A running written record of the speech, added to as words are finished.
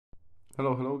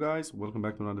Hello guys, welcome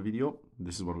back to another video.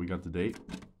 This is what we got today.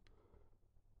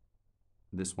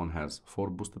 This one has 4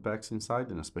 booster packs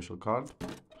inside and a special card.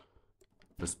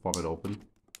 Let's pop it open.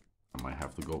 I might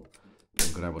have to go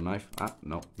and grab a knife.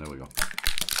 No, there we go.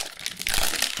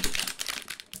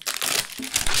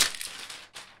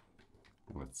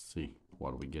 Let's see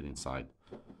what we get inside.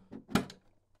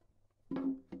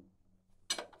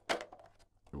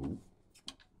 Ooh,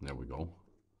 there we go.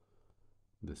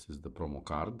 This is the promo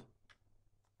card.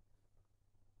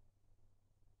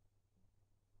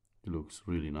 It looks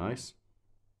really nice.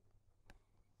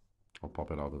 I'll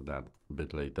pop it out of that a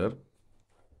bit later.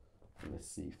 Let's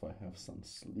see if I have some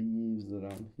sleeves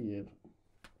around here.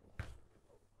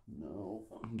 No,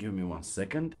 give me 1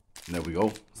 second. There we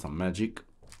go, some magic.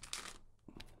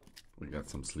 We got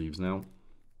some sleeves now.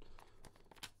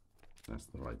 That's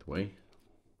the right way.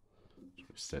 So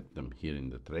we set them here in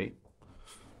the tray.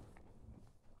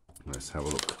 Let's have a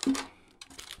look.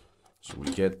 So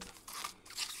we get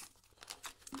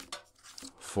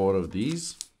 4 of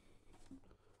these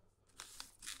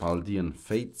Paldean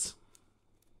Fates.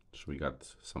 So we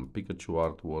got some Pikachu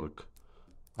artwork.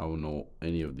 I don't know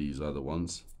any of these other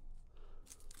ones,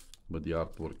 but the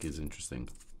artwork is interesting.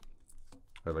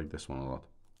 I like this one a lot,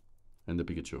 and the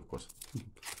Pikachu, of course.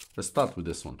 Let's start with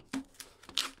this one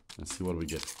and see what we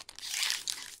get.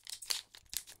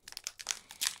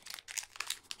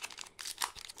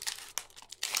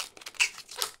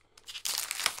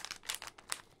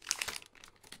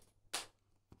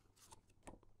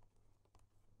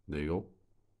 There you go.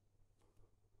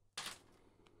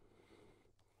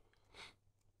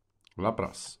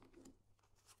 Lapras,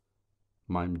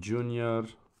 Mime Jr.,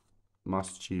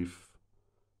 Mischief,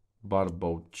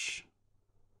 Barboach,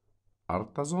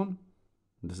 Artazon.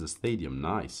 This is a stadium,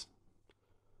 nice.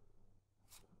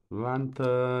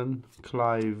 Lantern,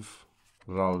 Clive,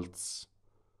 Ralts,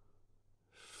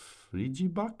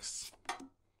 Frigibax,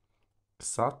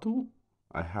 Xatu.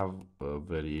 I have a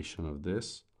variation of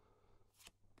this.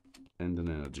 And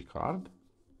an energy card.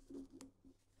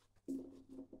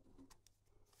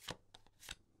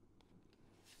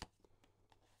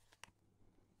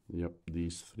 Yep,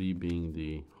 these 3 being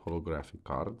the holographic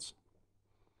cards.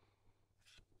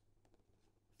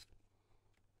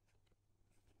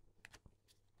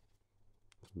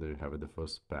 So there you have it, the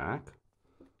first pack.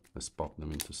 Let's pop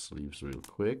them into sleeves real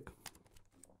quick.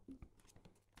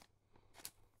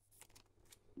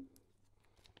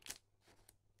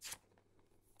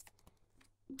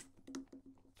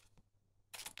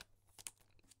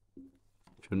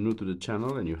 If you're new to the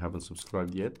channel and you haven't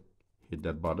subscribed yet, hit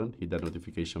that button, hit that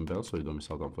notification bell so you don't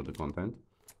miss out on further content.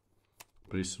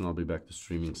 Pretty soon I'll be back to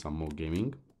streaming some more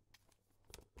gaming.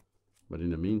 But in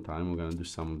the meantime, we're gonna do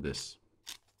some of this.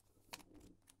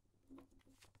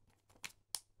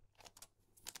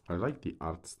 I like the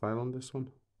art style on this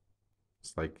one.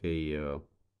 It's like a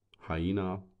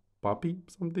hyena puppy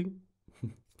something.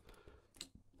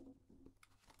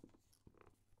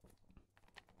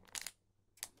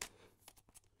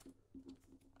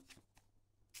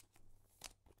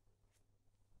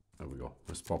 There we go.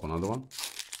 Let's pop another one.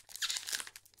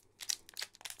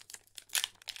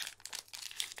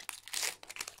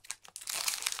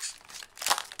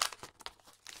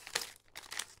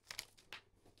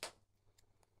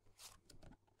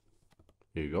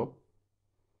 Here you go.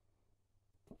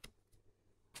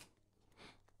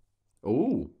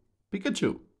 Oh,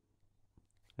 Pikachu.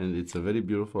 And it's a very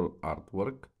beautiful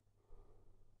artwork.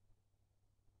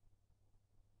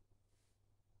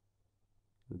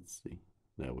 Let's see.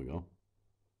 There we go.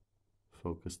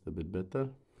 Focused a bit better.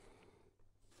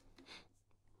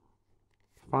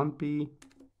 Funpy,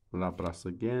 Lapras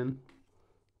again,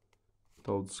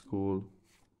 Toadschool,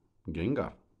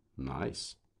 Gengar,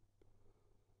 nice.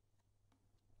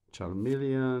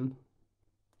 Charmeleon.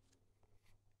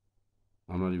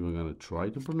 I'm not even gonna try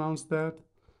to pronounce that.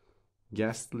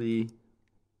 Ghastly,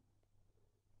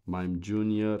 Mime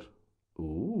Jr.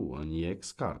 Ooh, an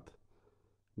EX card.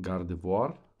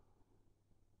 Gardevoir.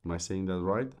 Am I saying that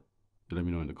right? Let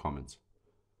me know in the comments.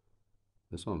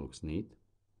 This one looks neat.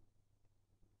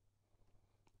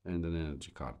 And an energy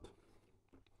card.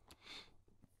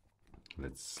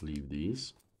 Let's sleeve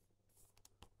these.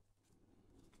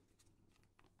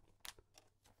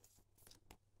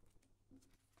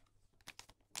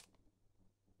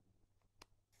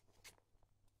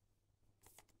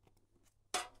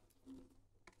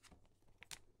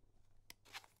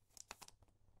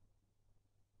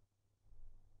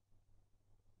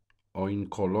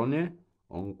 Oinkolone.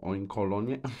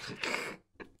 Oinkolone.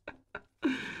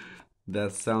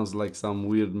 That sounds like some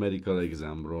weird medical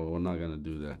exam, bro. We're not gonna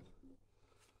do that.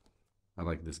 I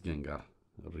like this Gengar.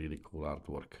 Really cool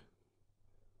artwork.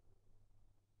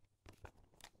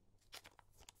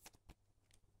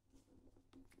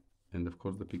 And of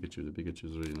course the Pikachu. The Pikachu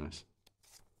is really nice.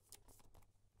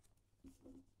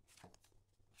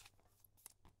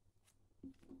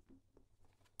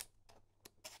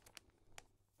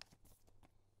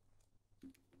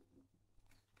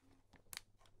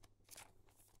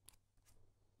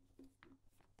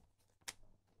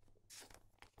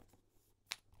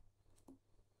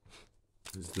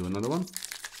 Let's do another one.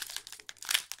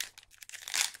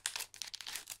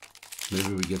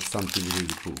 Maybe we get something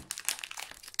really cool.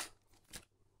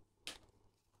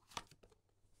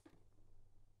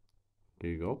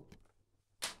 Here you go.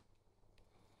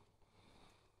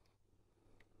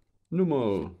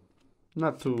 Numo,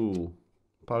 Natu,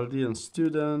 Paldean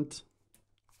Student,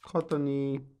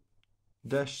 Cottony,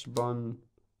 Dashbun,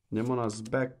 Nemona's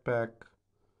Backpack,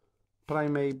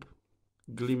 Primeape,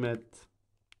 Glimet,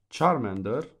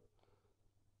 Charmander,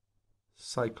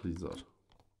 Cyclizar,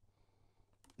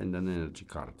 and an energy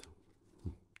card.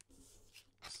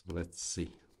 So let's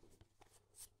see.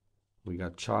 We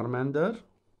got Charmander,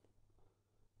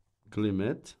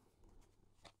 Glimet,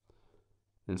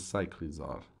 and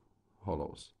Cyclizar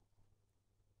holos.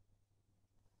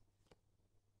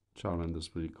 Charmander's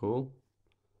pretty cool.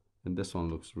 And this one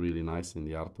looks really nice in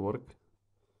the artwork.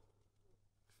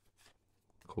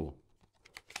 Cool.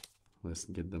 Let's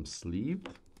get them sleeved.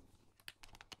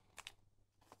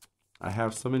 I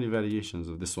have so many variations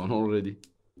of this one already,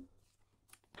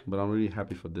 but I'm really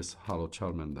happy for this hollow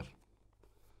Charmander.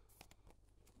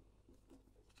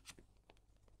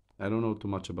 I don't know too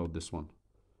much about this one.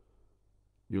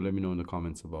 You let me know in the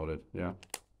comments about it. Yeah,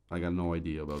 I got no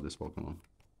idea about this Pokemon.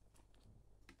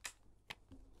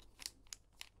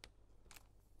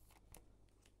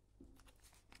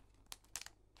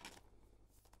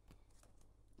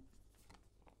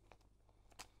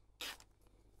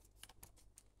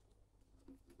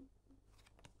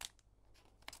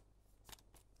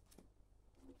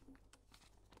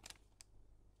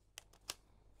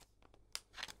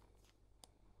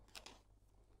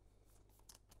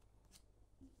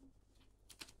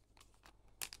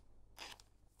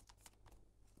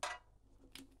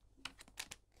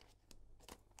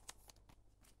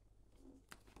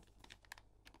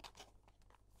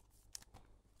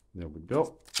 There we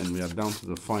go. And we are down to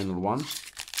the final one.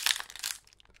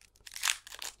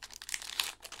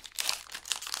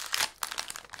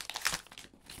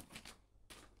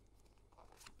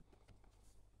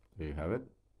 There you have it.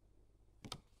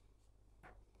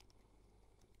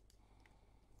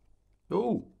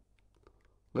 Oh,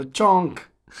 Lechonk.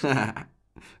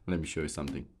 Let me show you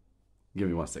something. Give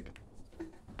me 1 second.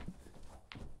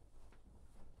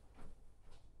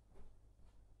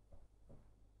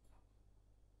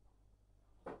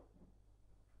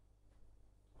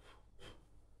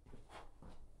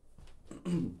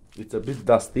 It's a bit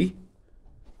dusty,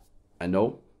 I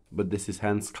know, but this is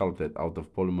hand sculpted out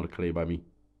of polymer clay by me.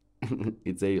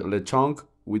 It's a Lechonk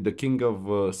with the king of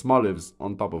Smolives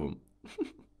on top of him.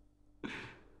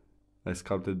 I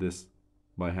sculpted this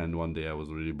by hand one day. I was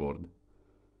really bored.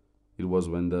 It was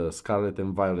when the Scarlet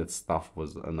and Violet stuff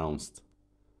was announced.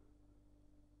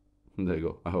 There you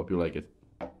go. I hope you like it.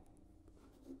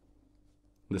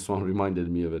 This one reminded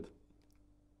me of it.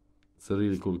 It's a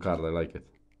really cool card. I like it.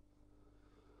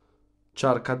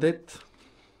 Charcadet,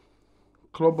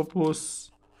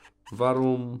 Clobopus,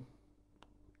 Varum,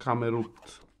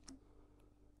 Camerupt,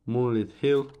 Moonlit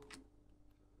Hill,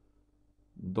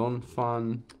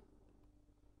 Donphan,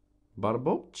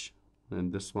 Barboach,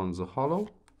 and this one's a hollow.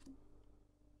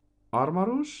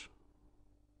 Armarouge,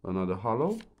 another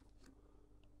hollow,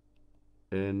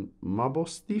 and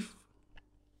Mabostiff.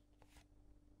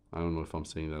 I don't know if I'm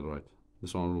saying that right.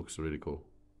 This one looks really cool.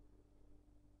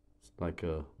 It's like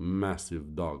a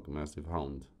massive dog, massive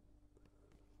hound.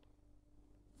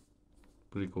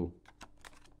 Pretty cool.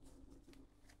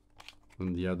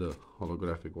 And the other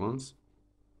holographic ones.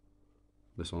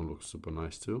 This one looks super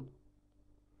nice too.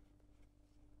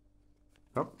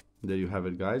 Yep, there you have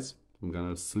it, guys. I'm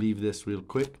gonna sleeve this real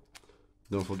quick.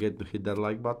 Don't forget to hit that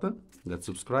like button, that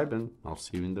subscribe, and I'll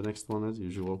see you in the next one as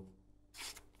usual.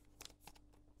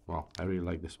 Wow, I really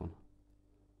like this one.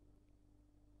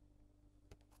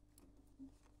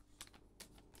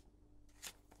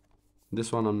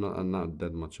 This one I'm not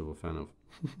that much of a fan of.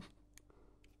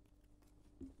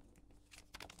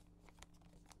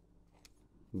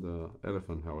 The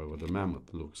elephant, however, the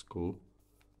mammoth looks cool.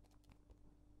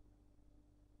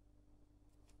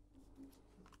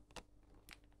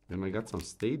 And I got some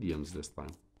stadiums this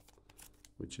time,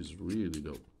 which is really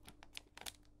dope.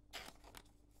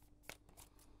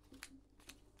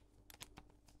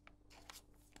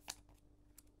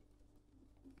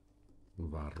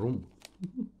 Varum.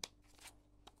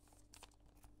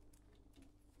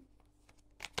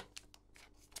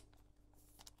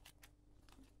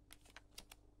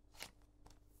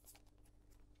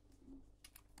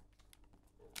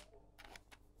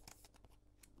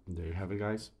 There you have it,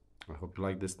 guys. I hope you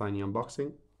like this tiny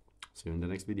unboxing. See you in the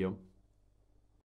next video.